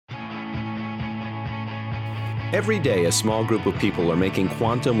Every day, a small group of people are making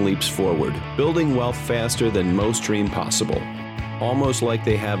quantum leaps forward, building wealth faster than most dream possible, almost like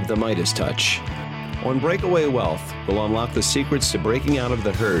they have the Midas touch. On Breakaway Wealth, we'll unlock the secrets to breaking out of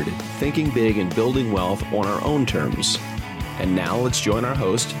the herd, thinking big and building wealth on our own terms. And now let's join our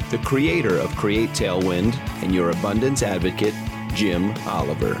host, the creator of Create Tailwind and your abundance advocate, Jim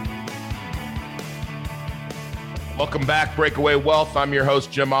Oliver. Welcome back, Breakaway Wealth. I'm your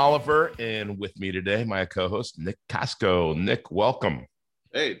host, Jim Oliver, and with me today, my co-host, Nick Casco. Nick, welcome.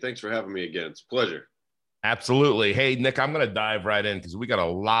 Hey, thanks for having me again. It's a pleasure. Absolutely. Hey, Nick, I'm going to dive right in because we got a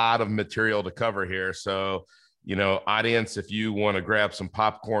lot of material to cover here. So, audience, if you want to grab some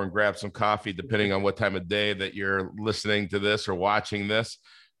popcorn, grab some coffee, depending on what time of day that you're listening to this or watching this,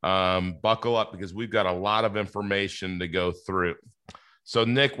 buckle up because we've got a lot of information to go through. So,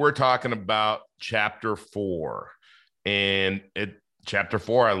 Nick, we're talking about Chapter 4. And Chapter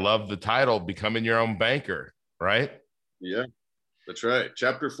 4, I love the title, Becoming Your Own Banker, right? Yeah, that's right.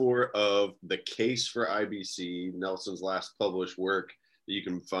 Chapter 4 of The Case for IBC, Nelson's last published work that you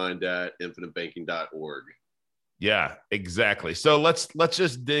can find at infinitebanking.org. Yeah, exactly. So let's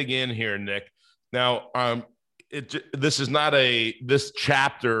just dig in here, Nick. Now, this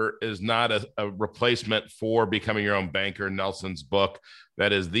chapter is not a replacement for Becoming Your Own Banker, Nelson's book.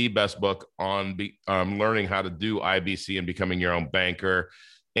 That is the best book on learning how to do IBC and becoming your own banker.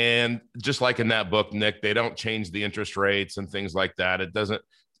 And just like in that book, Nick, they don't change the interest rates and things like that.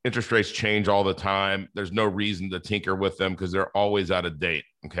 Interest rates change all the time. There's no reason to tinker with them because they're always out of date.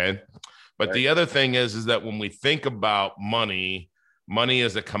 Okay. But right. The other thing is that when we think about money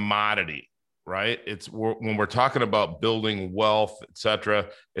is a commodity, right? When we're talking about building wealth, et cetera,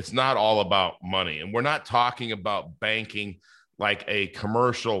 it's not all about money. And we're not talking about banking like a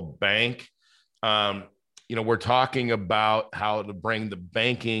commercial bank. We're talking about how to bring the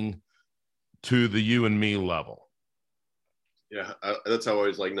banking to the you and me level. Yeah, that's how I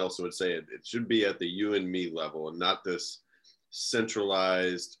always like Nelson would say it. It should be at the you and me level and not this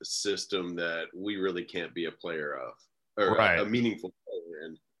centralized system that we really can't be a player of or right. a meaningful player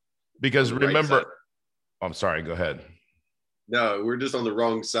in. Because remember, I'm sorry, go ahead. No, we're just on the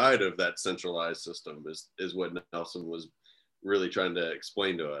wrong side of that centralized system is what Nelson was really trying to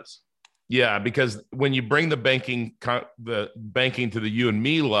explain to us. Yeah, because when you bring the banking to the you and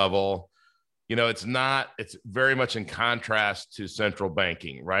me level, it's very much in contrast to central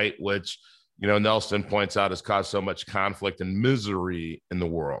banking, right? Which, Nelson points out has caused so much conflict and misery in the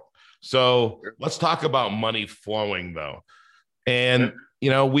world. So let's talk about money flowing though. And,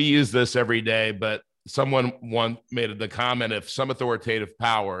 we use this every day, but someone once made the comment, if some authoritative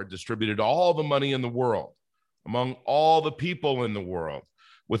power distributed all the money in the world among all the people in the world,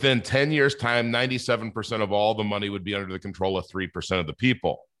 within 10 years' time, 97% of all the money would be under the control of 3% of the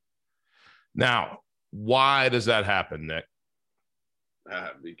people. Now, why does that happen, Nick?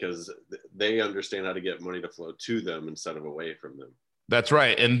 Because they understand how to get money to flow to them instead of away from them. That's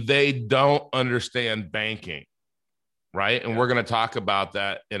right. And they don't understand banking, right? And we're going to talk about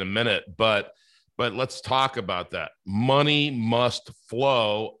that in a minute, but let's talk about that. Money must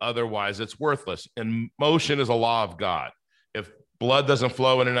flow, otherwise it's worthless. And motion is a law of God. If blood doesn't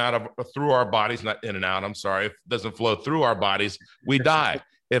flow in and out through our bodies, not in and out, I'm sorry, if it doesn't flow through our bodies, we die.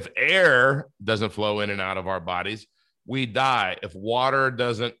 If air doesn't flow in and out of our bodies, we die. If water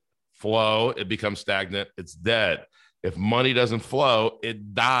doesn't flow, it becomes stagnant, it's dead. If money doesn't flow,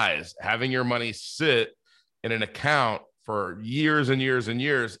 it dies. Having your money sit in an account for years and years and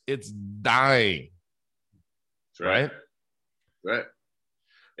years, it's dying. Right? Right.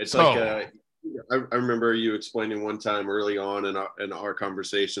 It's like, I remember you explaining one time early on in our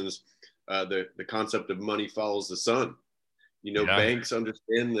conversations, the concept of money follows the sun. Banks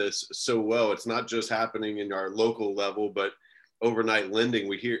understand this so well. It's not just happening in our local level, but overnight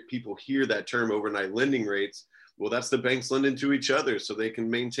lending. People hear that term, overnight lending rates. Well, that's the banks lending to each other so they can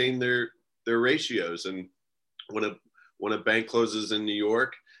maintain their ratios. And when a bank closes in New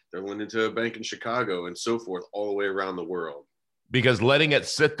York, they're lending to a bank in Chicago and so forth, all the way around the world. Because letting it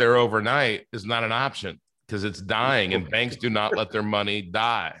sit there overnight is not an option because it's dying and banks do not let their money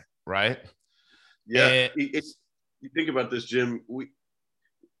die, right? Yeah. You think about this, Jim,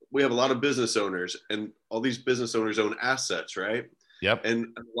 we have a lot of business owners and all these business owners own assets, right? Yep. And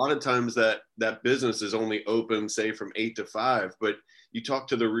a lot of times that business is only open, say, from 8 to 5, but you talk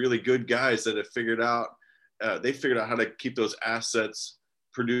to the really good guys that have figured out how to keep those assets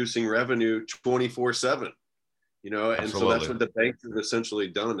producing revenue 24/7, and Absolutely. So that's what the banks have essentially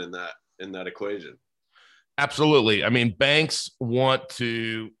done in that equation. Absolutely. I mean, banks want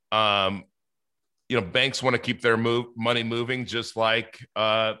to, banks want to keep their money moving, just like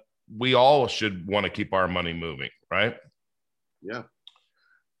we all should want to keep our money moving, right? Yeah.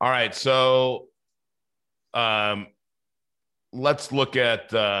 All right. So let's look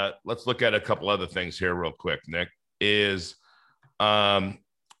at a couple other things here real quick, Nick. So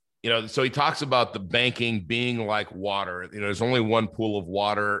he talks about the banking being like water. There's only one pool of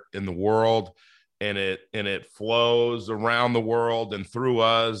water in the world, and it flows around the world and through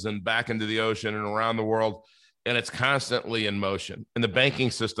us and back into the ocean and around the world, and it's constantly in motion. And the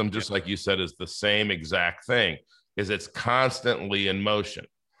banking system, just like you said, is the same exact thing, is it's constantly in motion.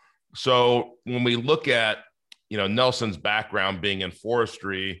 So when we look at, Nelson's background being in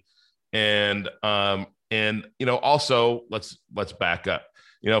forestry and also let's back up.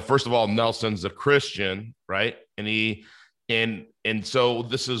 First of all, Nelson's a Christian, right? And so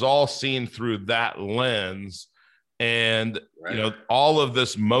this is all seen through that lens. And, right. All of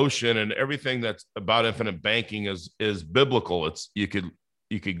this motion and everything that's about infinite banking is biblical. You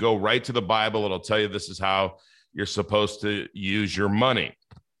could go right to the Bible. It'll tell you this is how you're supposed to use your money.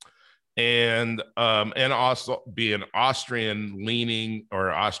 And also be an Austrian leaning, or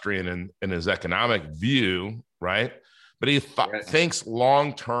Austrian in his economic view, right? But he thinks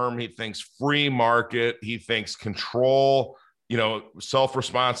long-term, he thinks free market, he thinks control,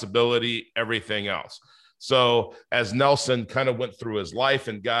 self-responsibility, everything else. So as Nelson kind of went through his life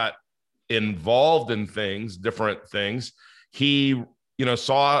and got involved in different things, he,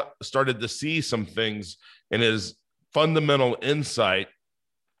 started to see some things, and his fundamental insight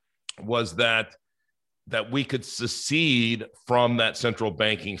was that we could secede from that central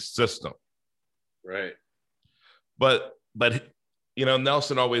banking system. Right. But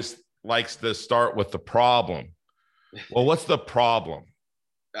Nelson always likes to start with the problem. Well, what's the problem?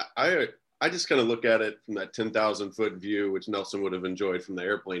 I just kind of look at it from that 10,000 foot view, which Nelson would have enjoyed from the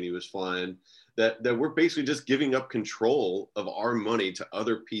airplane he was flying, that we're basically just giving up control of our money to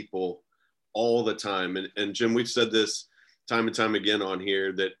other people all the time. And Jim, we've said this time and time again on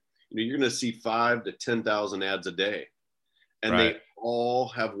here, that you're going to see 5,000 to 10,000 ads a day, and right. They all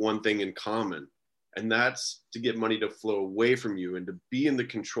have one thing in common, and that's to get money to flow away from you and to be in the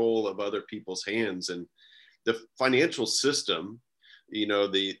control of other people's hands. And the financial system,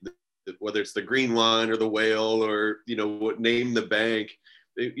 whether it's the green line or the whale or, what name the bank,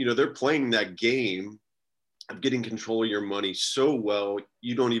 they're playing that game of getting control of your money so well,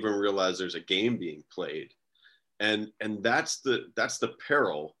 you don't even realize there's a game being played. And that's the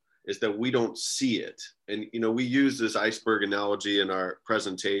peril, is that we don't see it. And, we use this iceberg analogy in our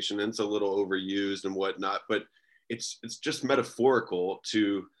presentation, and it's a little overused and whatnot, but it's just metaphorical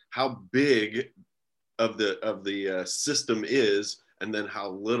to how big of the system is, and then how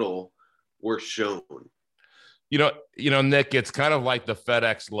little we're shown. Nick, it's kind of like the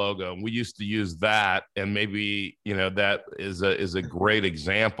FedEx logo. We used to use that, and maybe, that is a great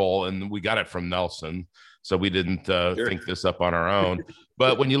example, and we got it from Nelson. So we didn't sure. think this up on our own.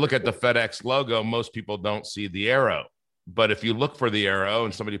 But when you look at the FedEx logo, most people don't see the arrow. But if you look for the arrow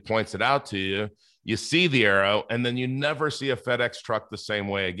and somebody points it out to you, you see the arrow, and then you never see a FedEx truck the same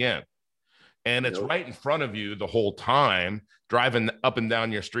way again. And it's right in front of you the whole time, driving up and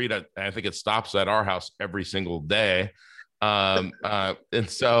down your street. I think it stops at our house every single day. And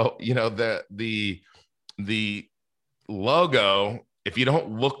so, the logo, if you don't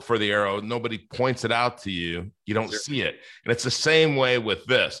look for the arrow, nobody points it out to you, you don't see it. And it's the same way with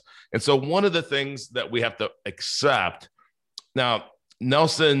this. And so one of the things that we have to accept now,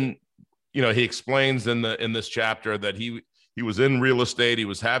 Nelson, he explains in this chapter that he was in real estate. He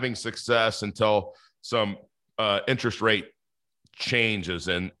was having success until some interest rate changes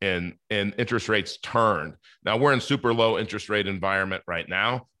and interest rates turned. Now we're in super low interest rate environment right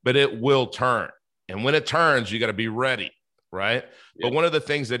now, but it will turn. And when it turns, you got to be ready. Right. Yeah. But one of the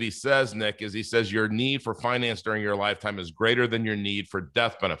things that he says, Nick, is he says your need for finance during your lifetime is greater than your need for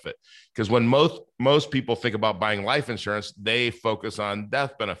death benefit. Because when most people think about buying life insurance, they focus on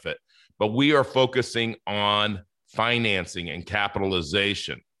death benefit. But we are focusing on financing and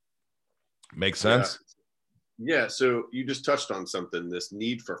capitalization. Make sense? Yeah. So you just touched on something, this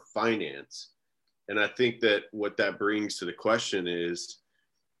need for finance. And I think that what that brings to the question is,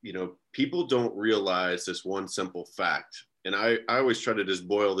 people don't realize this one simple fact. And I always try to just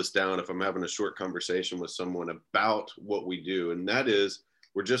boil this down if I'm having a short conversation with someone about what we do. And that is,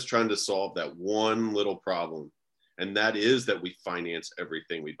 we're just trying to solve that one little problem. And that is that we finance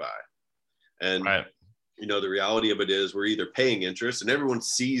everything we buy. And, right. The reality of it is we're either paying interest, and everyone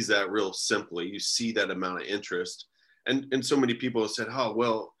sees that real simply. You see that amount of interest. And so many people have said, oh,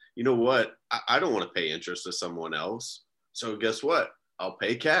 well, you know what? I don't want to pay interest to someone else. So guess what? I'll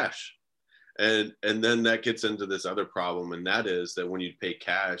pay cash. And then that gets into this other problem, and that is that when you pay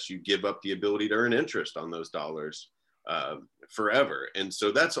cash, you give up the ability to earn interest on those dollars forever. And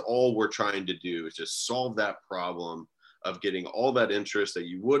so that's all we're trying to do, is just solve that problem of getting all that interest that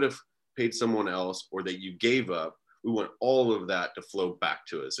you would have paid someone else or that you gave up. We want all of that to flow back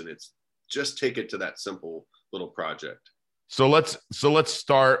to us, and it's just take it to that simple little project. So let's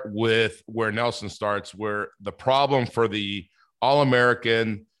start with where Nelson starts, where the problem for the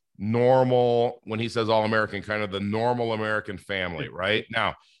all-American normal, when he says all-American, kind of the normal American family, right?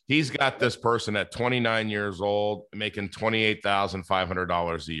 Now, he's got this person at 29 years old making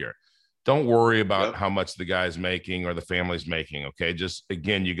 $28,500 a year. Don't worry about how much the guy's making or the family's making. Okay. Just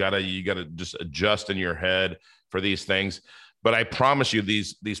again, you gotta just adjust in your head for these things. But I promise you,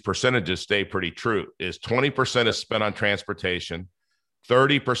 these percentages stay pretty true. Is 20% is spent on transportation,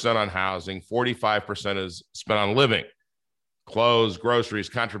 30% on housing, 45% is spent on living, clothes, groceries,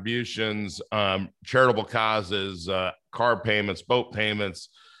 contributions, charitable causes, car payments, boat payments,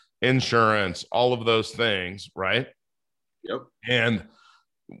 insurance, all of those things, right? Yep. And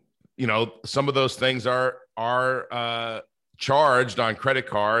some of those things are charged on credit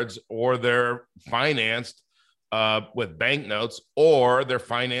cards, or they're financed with banknotes, or they're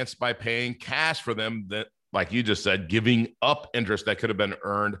financed by paying cash for them, that, like you just said, giving up interest that could have been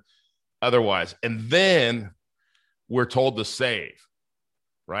earned otherwise. And then we're told to save,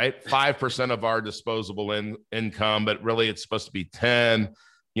 right? 5% of our disposable income, but really it's supposed to be 10,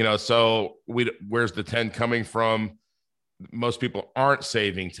 so where's the 10 coming from? Most people aren't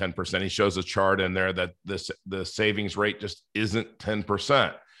saving 10%. He shows a chart in there that the savings rate just isn't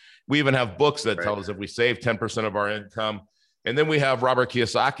 10%. We even have books that tell us if we save 10% of our income. And then we have Robert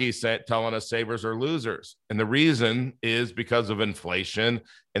Kiyosaki telling us savers are losers. And the reason is because of inflation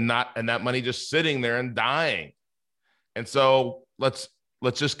and that money just sitting there and dying. And so let's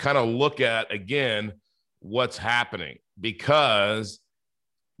just kind of look at, again, what's happening, because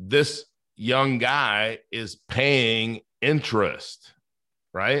this young guy is paying interest,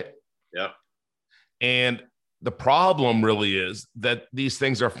 right? Yeah. And the problem really is that these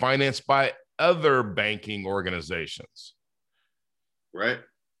things are financed by other banking organizations. Right.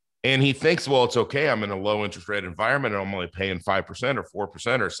 And he thinks, well, it's okay. I'm in a low interest rate environment and I'm only paying 5% or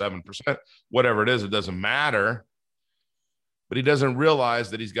 4% or 7%, whatever it is, it doesn't matter. But he doesn't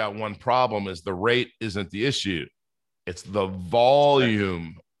realize that he's got one problem: is the rate isn't the issue. It's the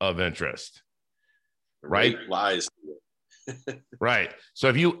volume of interest. Right? Lies. Right. So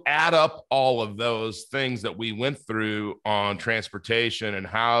if you add up all of those things that we went through on transportation and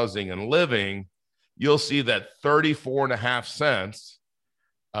housing and living, you'll see that 34.5 cents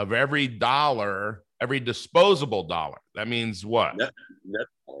of every dollar, every disposable dollar, that means what? Net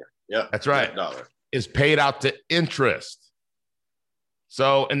dollar. Yeah. That's right. Dollar is paid out to interest.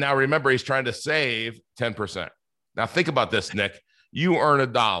 So, and now remember, he's trying to save 10%. Now think about this, Nick. You earn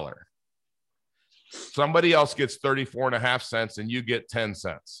 $1. Somebody else gets 34.5 cents and you get 10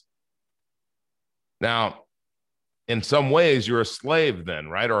 cents. Now, in some ways, you're a slave then,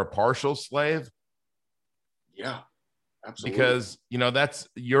 right? Or a partial slave. Yeah, absolutely. Because, that's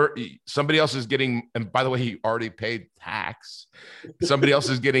somebody else is getting, and by the way, you already paid tax. Somebody else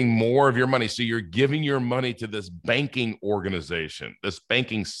is getting more of your money. So you're giving your money to this banking organization, this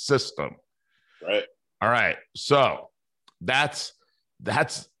banking system. Right. All right. So that's,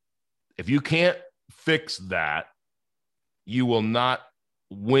 if you can't fix that, you will not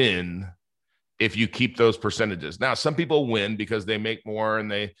win if you keep those percentages. Now, some people win because they make more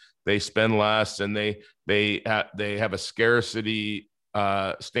and they spend less, and they have a scarcity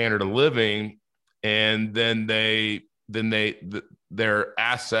standard of living, and then their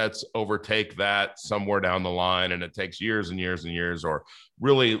assets overtake that somewhere down the line, and it takes years and years and years, or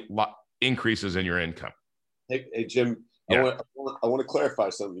really increases in your income. Hey Jim. Yeah. I want to clarify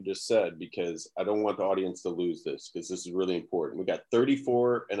something you just said, because I don't want the audience to lose this, because this is really important. We got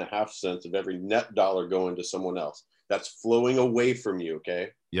 34.5 cents of every net dollar going to someone else. That's flowing away from you.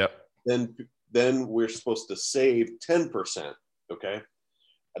 Okay. Yep. Then we're supposed to save 10%. Okay.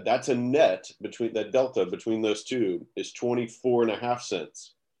 That's a net between that delta between those two is 24.5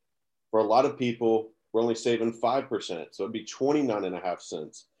 cents. For a lot of people, we're only saving 5%. So it'd be 29.5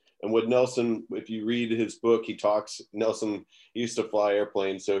 cents. And with Nelson, if you read his book, Nelson used to fly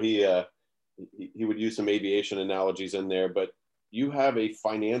airplanes. So he would use some aviation analogies in there, but you have a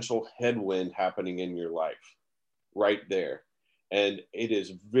financial headwind happening in your life right there. And it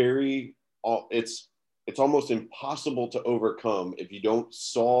is it's almost impossible to overcome if you don't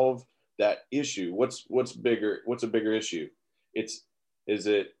solve that issue. What's a bigger issue? It's Is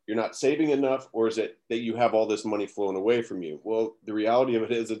it you're not saving enough, or is it that you have all this money flowing away from you? Well, the reality of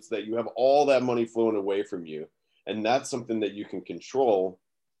it is it's that you have all that money flowing away from you. And that's something that you can control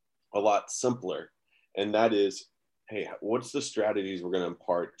a lot simpler. And that is, hey, what's the strategies we're going to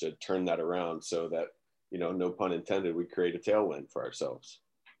impart to turn that around so that, you know, no pun intended, we create a tailwind for ourselves.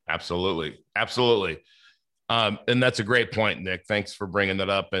 Absolutely. Absolutely. And that's a great point, Nick. Thanks for bringing that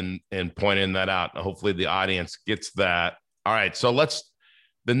up and pointing that out. Hopefully the audience gets that. All right. So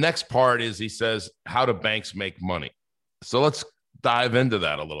the next part is, he says, how do banks make money? So let's dive into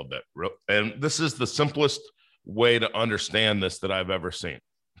that a little bit. And this is the simplest way to understand this that I've ever seen.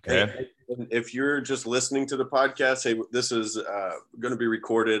 Okay. Hey, if you're just listening to the podcast, hey, this is going to be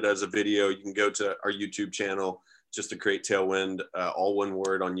recorded as a video. You can go to our YouTube channel, just to create Tailwind, all one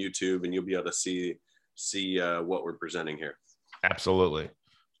word on YouTube, and you'll be able to see what we're presenting here. Absolutely.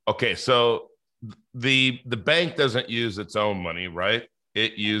 Okay. So the bank doesn't use its own money, right?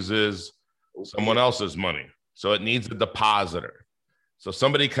 It uses someone else's money. So it needs a depositor. So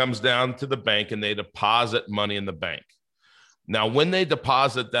somebody comes down to the bank and they deposit money in the bank. Now, when they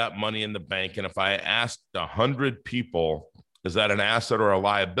deposit that money in the bank, and if I asked 100 people, is that an asset or a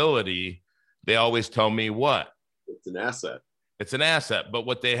liability? They always tell me what? It's an asset. It's an asset. But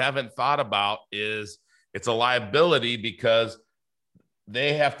what they haven't thought about is it's a liability, because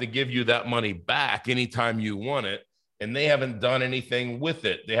they have to give you that money back anytime you want it. And they haven't done anything with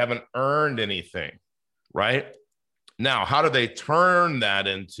it. They haven't earned anything, right? Now, how do they turn that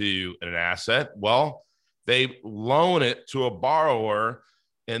into an asset? Well, they loan it to a borrower,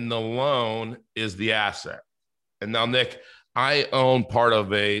 and the loan is the asset. And now, Nick, I own part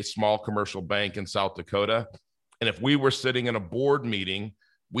of a small commercial bank in South Dakota. And if we were sitting in a board meeting,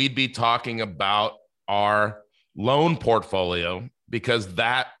 we'd be talking about our loan portfolio, because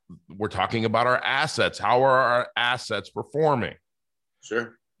that we're talking about our assets. How are our assets performing?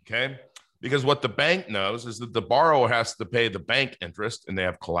 Sure. Okay. Because what the bank knows is that the borrower has to pay the bank interest, and they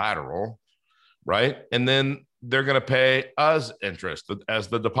have collateral, right? And then they're going to pay us interest as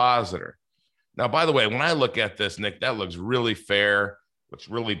the depositor. Now, by the way, when I look at this, Nick, that looks really fair. Looks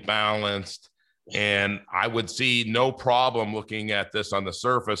really balanced. And I would see no problem looking at this on the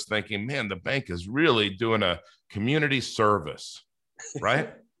surface thinking, man, the bank is really doing a community service,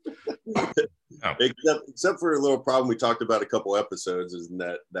 right? No. Except for a little problem we talked about a couple episodes, is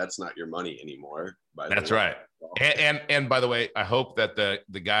that that's not your money anymore. That's right. And by the way, I hope that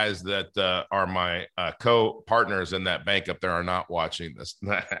the guys that are my co-partners in that bank up there are not watching this.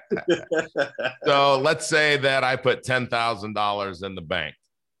 So let's say that I put $10,000 in the bank,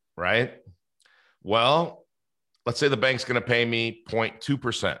 right? Well, let's say the bank's going to pay me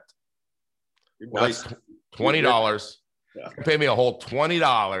 0.2%. Well, that's $20. Yeah. Pay me a whole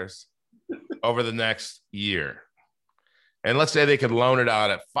 $20 over the next year. And let's say they could loan it out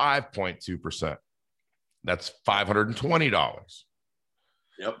at 5.2%. That's $520.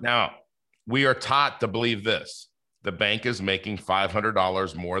 Yep. Now, we are taught to believe this. The bank is making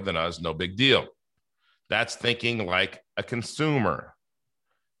 $500 more than us. No big deal. That's thinking like a consumer,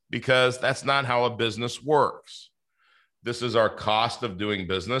 because that's not how a business works. This is our cost of doing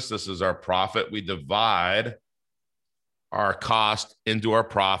business. This is our profit. We divide our cost into our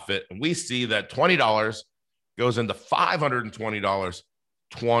profit. And we see that $20 goes into $520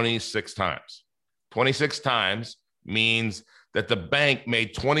 26 times. 26 times means that the bank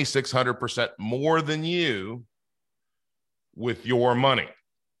made 2,600% more than you with your money.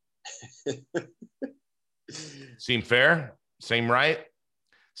 Seem fair? Seem right?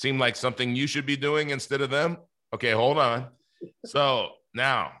 Seem like something you should be doing instead of them? Okay, hold on. So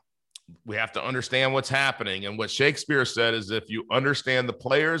now we have to understand what's happening. And what Shakespeare said is, if you understand the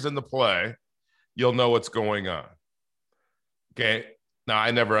players in the play, you'll know what's going on. Okay. Now,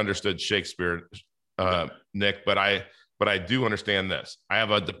 I never understood Shakespeare, Nick, but I do understand this. I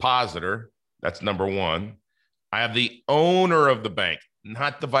have a depositor. That's number one. I have the owner of the bank,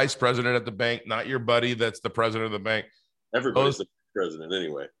 not the vice president of the bank, not your buddy that's the president of the bank. Everybody's the president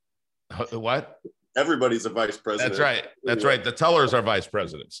anyway. What? Everybody's a vice president. That's right. That's right. The tellers are vice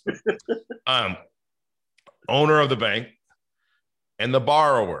presidents. Owner of the bank and the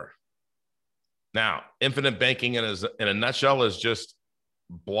borrower. Now, infinite banking in a nutshell is just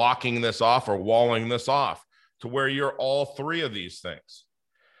blocking this off or walling this off to where you're all three of these things.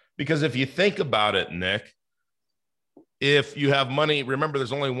 Because if you think about it, Nick, if you have money, remember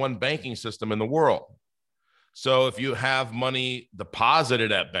there's only one banking system in the world. So if you have money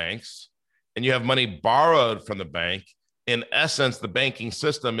deposited at banks and you have money borrowed from the bank, in essence, the banking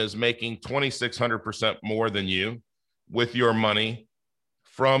system is making 2,600% more than you with your money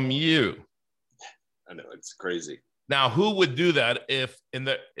from you. I know, it's crazy. Now, who would do that if in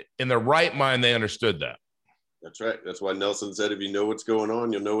the right mind they understood that? That's right. That's why Nelson said, if you know what's going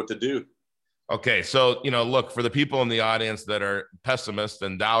on, you'll know what to do. Okay, so look, for the people in the audience that are pessimists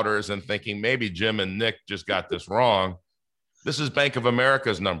and doubters and thinking maybe Jim and Nick just got this wrong, this is Bank of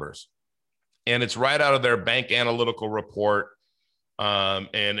America's numbers, and it's right out of their bank analytical report.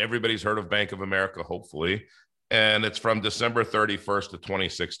 And everybody's heard of Bank of America, hopefully, and it's from December 31st of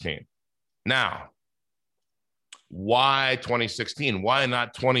 2016. Now, why 2016? Why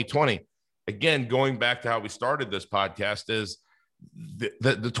not 2020? Again, going back to how we started this podcast, is the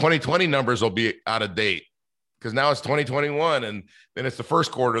 2020 numbers will be out of date because now it's 2021, and then it's the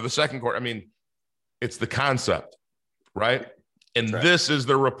first quarter, the second quarter. I mean, it's the concept, right? And right. This is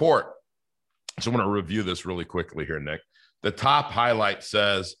the report. So I'm going to review this really quickly here, Nick. The top highlight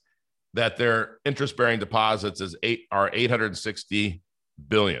says that their interest-bearing deposits are $860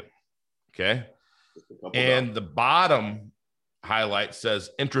 billion. Okay. And the bottom highlight says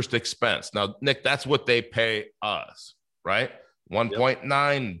interest expense. Now, Nick, that's what they pay us, right?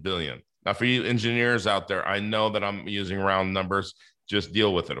 1.9 billion. Now, for you engineers out there, I know that I'm using round numbers. Just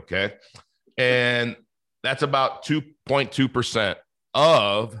deal with it, okay? And that's about 2.2%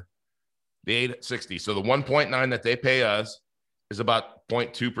 of the 860. So the 1.9 that they pay us is about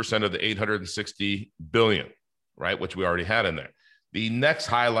 0.2% of the 860 billion, right? Which we already had in there. The next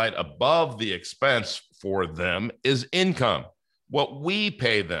highlight above the expense for them is income. What we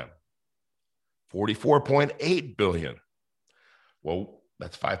pay them, 44.8 billion. Well,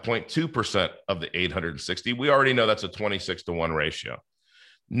 that's 5.2% of the 860. We already know that's a 26-to-1 ratio.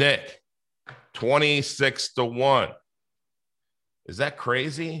 Nick, 26-to-1. Is that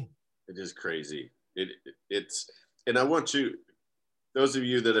crazy? It is crazy. It's, and I want you, those of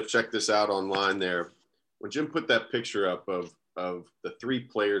you that have checked this out online there, when Jim put that picture up of the three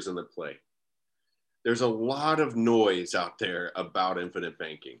players in the play, there's a lot of noise out there about infinite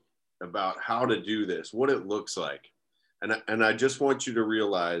banking, about how to do this, what it looks like. And I just want you to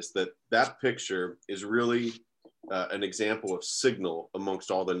realize that that picture is really an example of signal amongst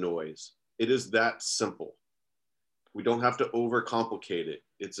all the noise. It is that simple. We don't have to overcomplicate it.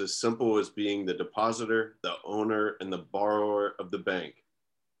 It's as simple as being the depositor, the owner, and the borrower of the bank.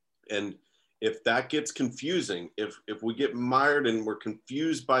 And if that gets confusing, if we get mired and we're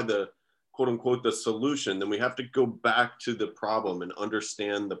confused by the quote unquote the solution, then we have to go back to the problem and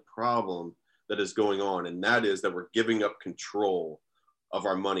understand the problem that is going on. And that is that we're giving up control of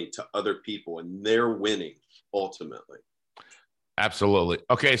our money to other people, and they're winning ultimately. Absolutely.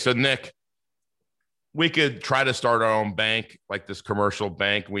 Okay, so Nick, we could try to start our own bank, like this commercial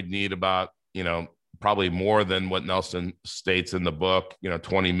bank. We'd need about, probably more than what Nelson states in the book,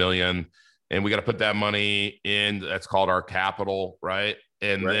 20 million. And we got to put that money in. That's called our capital, right?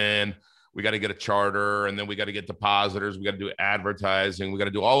 And then we got to get a charter, and then we got to get depositors. We got to do advertising. We got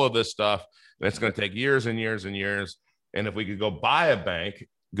to do all of this stuff. And it's going to take years and years and years. And if we could go buy a bank,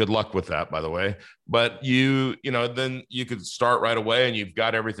 good luck with that, by the way. But then you could start right away and you've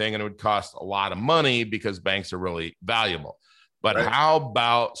got everything, and it would cost a lot of money because banks are really valuable. But how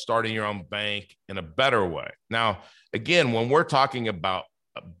about starting your own bank in a better way? Now, again, when we're talking about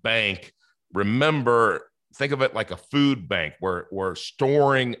a bank, remember, think of it like a food bank where we're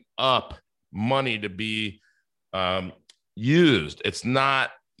storing up money to be used. It's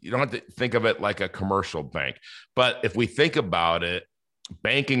not, you don't have to think of it like a commercial bank. But if we think about it,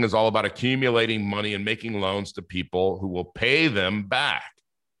 banking is all about accumulating money and making loans to people who will pay them back.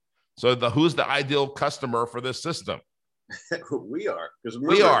 So who's the ideal customer for this system? We are,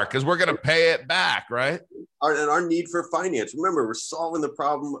 because we're going to pay it back, right? Our need for finance. Remember, we're solving the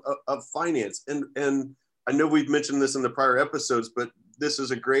problem of finance. And I know we've mentioned this in the prior episodes, but this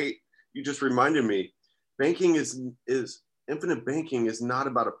is you just reminded me, banking is infinite banking is not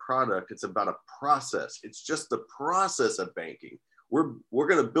about a product. It's about a process. It's just the process of banking. We're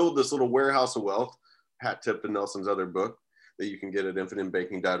going to build this little warehouse of wealth, hat tip to Nelson's other book that you can get at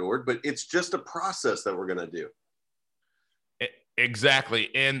infinitebanking.org, but it's just a process that we're going to do. Exactly.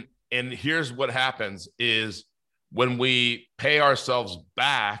 And here's what happens is when we pay ourselves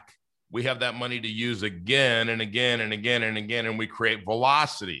back, we have that money to use again and again and again and again, and we create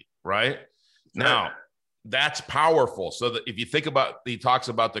velocity, right? Now, that's powerful. So that if you think about, he talks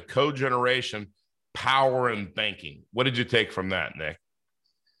about the cogeneration power in banking. What did you take from that, Nick?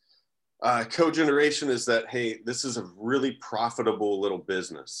 Cogeneration is that, hey, this is a really profitable little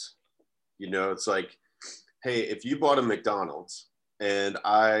business. It's like, hey, if you bought a McDonald's and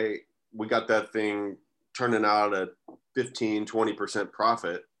we got that thing turning out at 15, 20%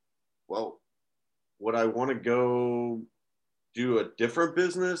 profit, well, would I want to go do a different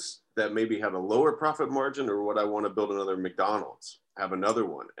business that maybe have a lower profit margin, or would I want to build another McDonald's, have another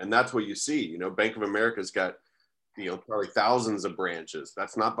one? And that's what you see. You know, Bank of America's got, you know, probably thousands of branches.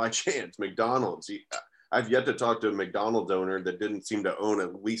 That's not by chance. McDonald's, I've yet to talk to a McDonald's owner that didn't seem to own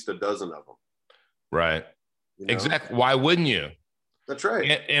at least a dozen of them. Right. You know? Exactly. Why wouldn't you? That's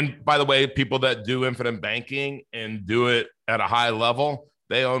right. And by the way, people that do infinite banking and do it at a high level,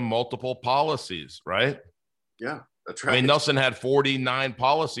 they own multiple policies, right? Yeah, that's right. I mean, Nelson had 49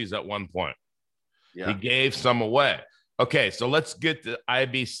 policies at one point. Yeah. He gave some away. Okay, so let's get to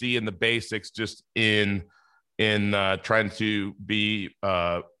IBC and the basics, just in trying to be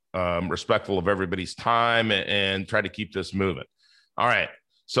respectful of everybody's time and try to keep this moving. All right.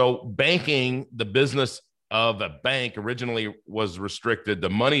 So banking, the business of a bank, originally was restricted to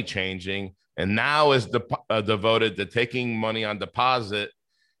money changing, and now is devoted to taking money on deposit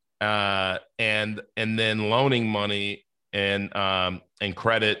and then loaning money and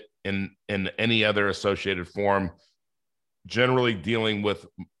credit in any other associated form, generally dealing with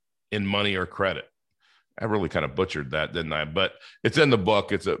in money or credit. I really kind of butchered that, didn't I? But it's in the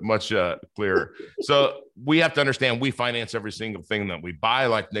book. It's a much clearer. So we have to understand we finance every single thing that we buy.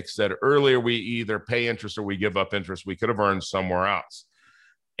 Like Nick said earlier, we either pay interest or we give up interest we could have earned somewhere else.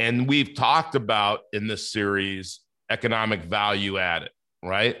 And we've talked about in this series economic value added,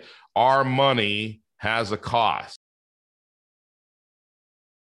 right? Our money has a cost.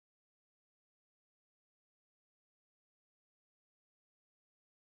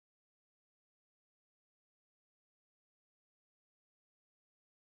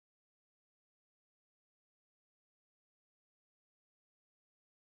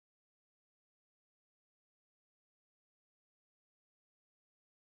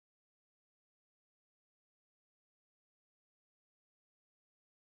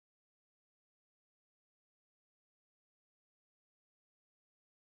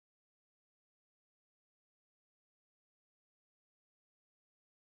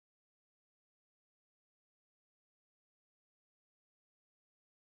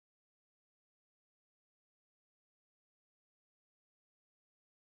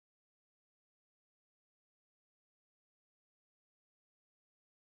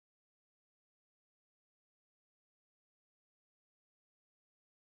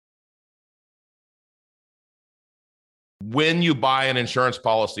 When you buy an insurance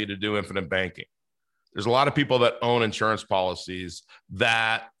policy to do infinite banking, there's a lot of people that own insurance policies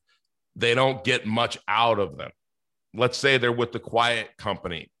that they don't get much out of them. Let's say they're with the quiet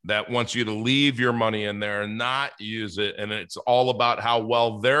company that wants you to leave your money in there and not use it. And it's all about how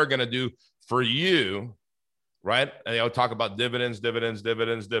well they're going to do for you, right? And they'll talk about dividends,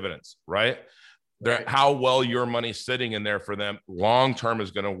 right? Right. How well your money's sitting in there for them long-term is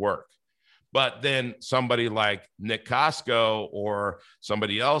going to work. But then somebody like Nick Costco or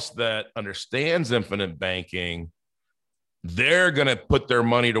somebody else that understands infinite banking, they're going to put their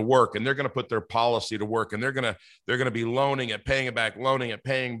money to work, and they're going to put their policy to work, and they're going to be loaning it, paying it back, loaning it,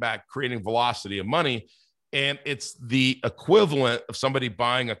 paying back, creating velocity of money. And it's the equivalent of somebody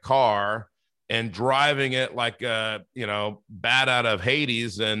buying a car and driving it like bat out of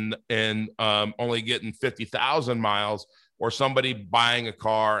Hades and only getting 50,000 miles. Or somebody buying a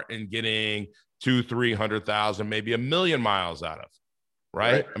car and getting 200,000-300,000, maybe 1 million miles out of,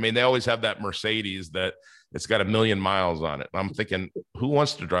 right? I mean, they always have that Mercedes that it's got 1 million miles on it. I'm thinking, who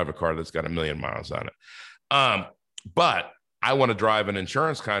wants to drive a car that's got 1 million miles on it? But I want to drive an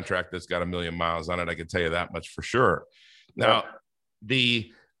insurance contract that's got 1 million miles on it. I can tell you that much for sure. Now,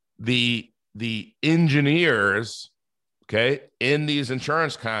 the engineers, okay, in these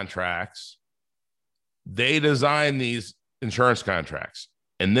insurance contracts, they design these insurance contracts,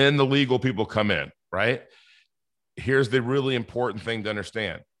 and then the legal people come in, right? Here's the really important thing to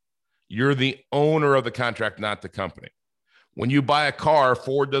understand. You're the owner of the contract, not the company. When you buy a car,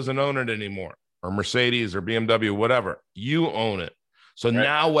 Ford doesn't own it anymore, or Mercedes or BMW, whatever. You own it. So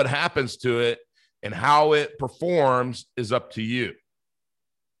now what happens to it and how it performs is up to you.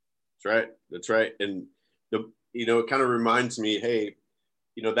 That's right. And it kind of reminds me, hey,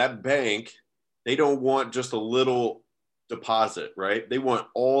 that bank, they don't want just a little deposit, right? They want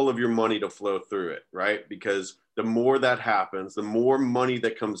all of your money to flow through it, right? Because the more that happens, the more money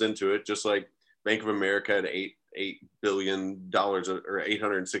that comes into it, just like Bank of America had $8 billion or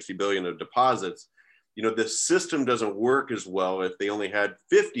 860 billion of deposits. The system doesn't work as well if they only had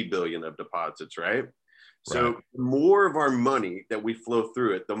 50 billion of deposits, right? So the more of our money that we flow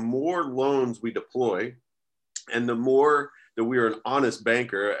through it, the more loans we deploy, and the more that we are an honest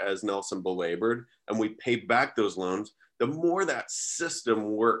banker, as Nelson belabored, and we pay back those loans, the more that system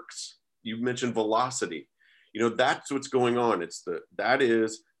works. You mentioned velocity. That's what's going on. That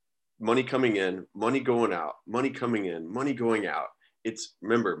is money coming in, money going out, money coming in, money going out. It's,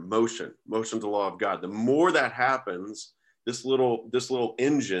 remember, motion's the law of God. The more that happens, this little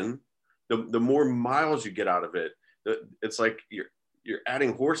engine, the more miles you get out of it, it's like you're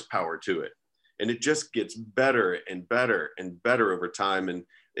adding horsepower to it, and it just gets better and better and better over time. And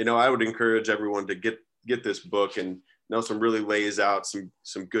I would encourage everyone to get this book, and Nelson really lays out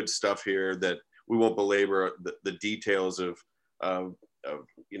some good stuff here that we won't belabor the details of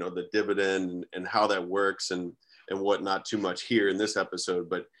the dividend and how that works and whatnot too much here in this episode,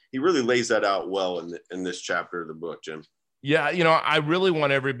 but he really lays that out well in this chapter of the book, Jim. Yeah, I really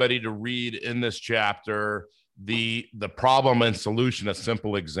want everybody to read in this chapter the problem and solution, a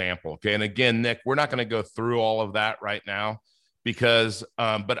simple example. Okay, and again, Nick, we're not going to go through all of that right now because,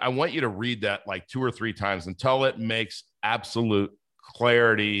 but I want you to read that like 2 or 3 times until it makes absolute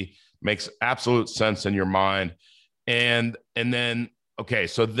clarity, makes absolute sense in your mind, and then okay,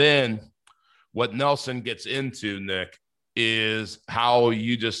 so then what Nelson gets into, Nick, is how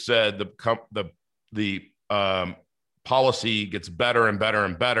you just said the policy gets better and better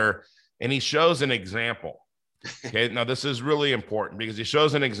and better. And he shows an example. Okay. Now this is really important because he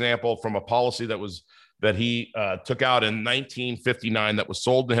shows an example from a policy that he took out in 1959 that was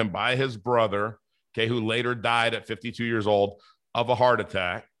sold to him by his brother, okay, who later died at 52 years old of a heart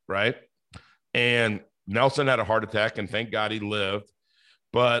attack, right? And Nelson had a heart attack, and thank God he lived.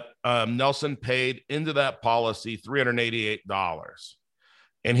 But Nelson paid into that policy $388.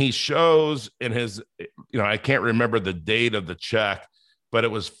 And he shows in his, I can't remember the date of the check, but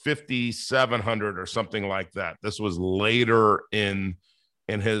it was $5,700 or something like that. This was later in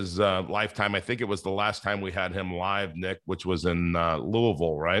his lifetime. I think it was the last time we had him live, Nick, which was in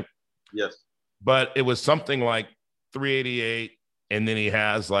Louisville, right? Yes. But it was something like $388. And then he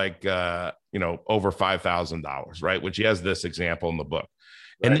has like, over $5,000, right? Which he has this example in the book.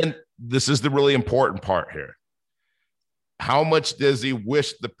 Right. And then this is the really important part here. How much does he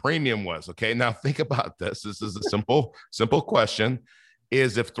wish the premium was? Okay, now think about this. This is a simple question.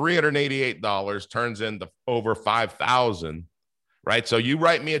 Is if $388 turns into over $5,000, right? So you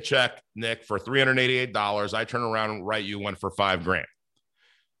write me a check, Nick, for $388. I turn around and write you one for $5,000.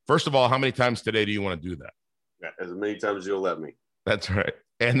 First of all, how many times today do you want to do that? As many times as you'll let me. That's right.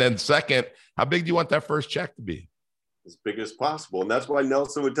 And then second, how big do you want that first check to be? As big as possible. And that's why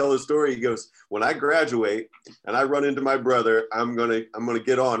Nelson would tell the story. He goes, when I graduate and I run into my brother, I'm gonna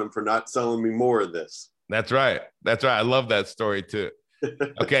get on him for not selling me more of this. That's right. I love that story too.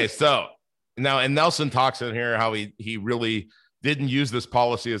 Okay, so now, and Nelson talks in here how he really didn't use this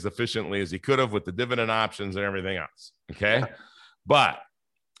policy as efficiently as he could have with the dividend options and everything else. Okay. But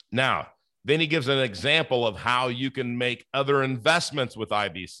now then he gives an example of how you can make other investments with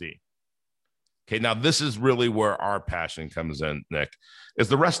IBC. Okay, now this is really where our passion comes in, Nick, is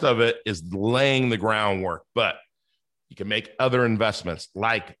the rest of it is laying the groundwork, but you can make other investments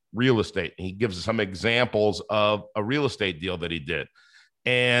like real estate. And he gives us some examples of a real estate deal that he did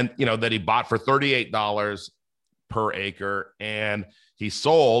and, that he bought for $38 per acre and he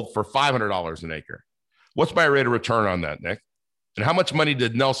sold for $500 an acre. What's my rate of return on that, Nick? And how much money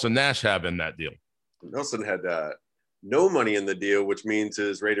did Nelson Nash have in that deal? Nelson had no money in the deal, which means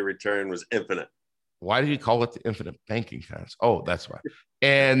his rate of return was infinite. Why did he call it the infinite banking accounts? Oh, that's why.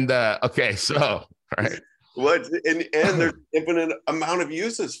 And okay, so right. What and there's infinite amount of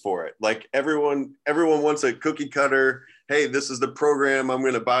uses for it. Like everyone wants a cookie cutter. Hey, this is the program I'm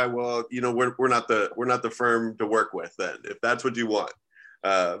going to buy. Well, we're not the firm to work with then. If that's what you want,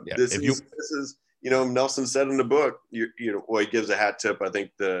 this is. Nelson said in the book, he gives a hat tip, I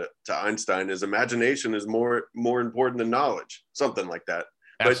think, to Einstein, is imagination is more important than knowledge, something like that.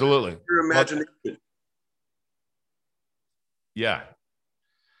 Absolutely. But your imagination. Yeah.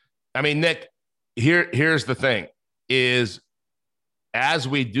 I mean, Nick, here's the thing is as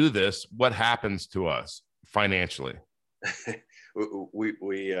we do this, what happens to us financially?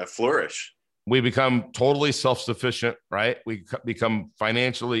 we flourish. We become totally self-sufficient, right? We become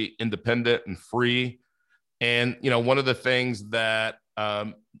financially independent and free. And, one of the things that,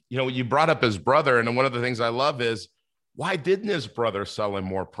 you brought up his brother. And one of the things I love is why didn't his brother sell him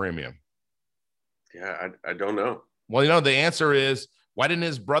more premium? Yeah, I don't know. Well, the answer is why didn't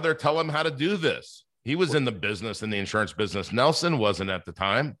his brother tell him how to do this? He was in the insurance business. Nelson wasn't at the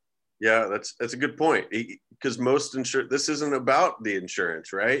time. Yeah, that's a good point. Because most this isn't about the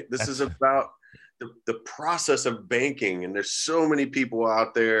insurance, right? This is about the process of banking. And there's so many people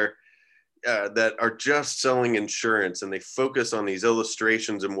out there that are just selling insurance and they focus on these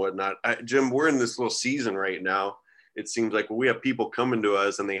illustrations and whatnot. Jim, we're in this little season right now. It seems like we have people coming to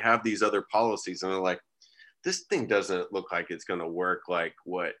us and they have these other policies and they're like, this thing doesn't look like it's going to work like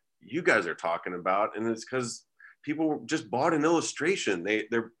what you guys are talking about. And it's because people just bought an illustration.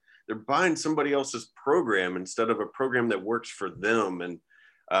 They're buying somebody else's program instead of a program that works for them. And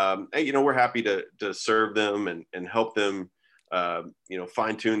we're happy to serve them and help them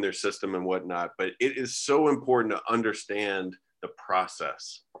fine tune their system and whatnot. But it is so important to understand the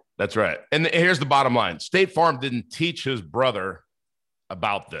process. That's right. And here's the bottom line. State Farm didn't teach his brother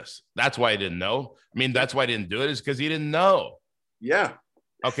about this. That's why he didn't know. I mean, that's why he didn't do it, is because he didn't know. Yeah.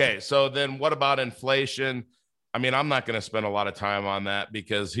 Okay. So then what about inflation? I mean, I'm not going to spend a lot of time on that,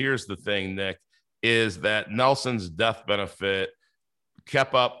 because here's the thing, Nick, is that Nelson's death benefit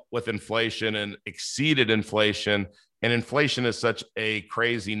kept up with inflation and exceeded inflation. And inflation is such a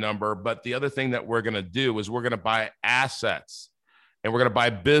crazy number. But the other thing that we're going to do is we're going to buy assets, and we're going to buy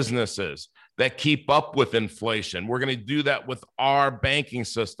businesses that keep up with inflation. We're going to do that with our banking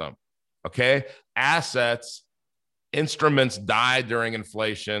system. Okay. Assets, instruments die during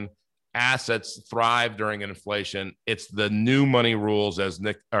inflation. Assets thrive during inflation. It's the new money rules, as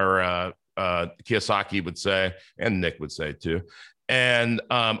Nick or Kiyosaki would say, and Nick would say too. And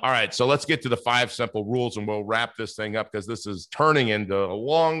all right, so let's get to the 5 simple rules, and we'll wrap this thing up, because this is turning into a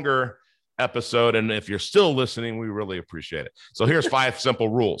longer episode. And if you're still listening, we really appreciate it. So here's 5 simple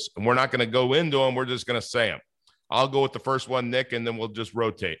rules, and we're not going to go into them. We're just going to say them. I'll go with the first one, Nick, and then we'll just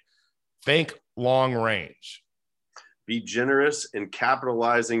rotate. Think long range. Be generous in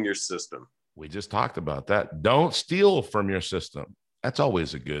capitalizing your system. We just talked about that. Don't steal from your system. That's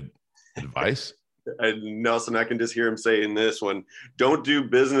always a good advice. And Nelson, I can just hear him saying this one. Don't do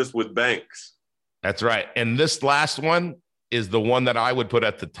business with banks. That's right. And this last one is the one that I would put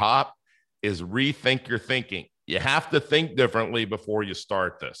at the top, is rethink your thinking. You have to think differently before you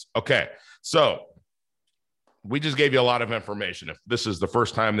start this. Okay. So we just gave you a lot of information. If this is the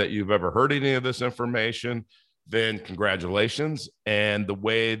first time that you've ever heard any of this information, then congratulations. And the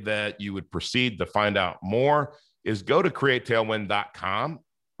way that you would proceed to find out more is go to createtailwind.com,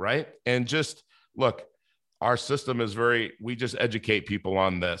 right? And just look, our system is we just educate people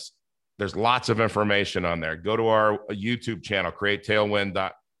on this. There's lots of information on there. Go to our YouTube channel, Create Tailwind.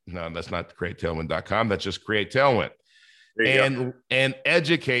 No, that's not createtailwind.com. That's just Create Tailwind. And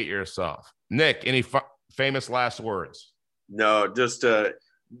educate yourself. Nick, any famous last words? No, just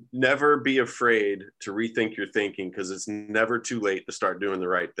never be afraid to rethink your thinking, because it's never too late to start doing the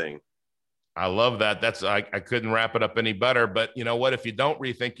right thing. I love that. I couldn't wrap it up any better. But you know what? If you don't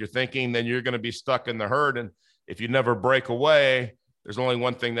rethink your thinking, then you're going to be stuck in the herd. And if you never break away, there's only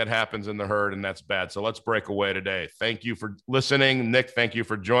one thing that happens in the herd, and that's bad. So let's break away today. Thank you for listening. Nick, thank you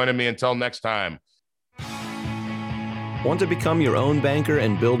for joining me. Until next time. Want to become your own banker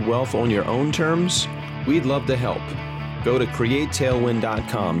and build wealth on your own terms? We'd love to help. Go to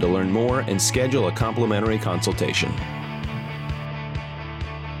createtailwind.com to learn more and schedule a complimentary consultation.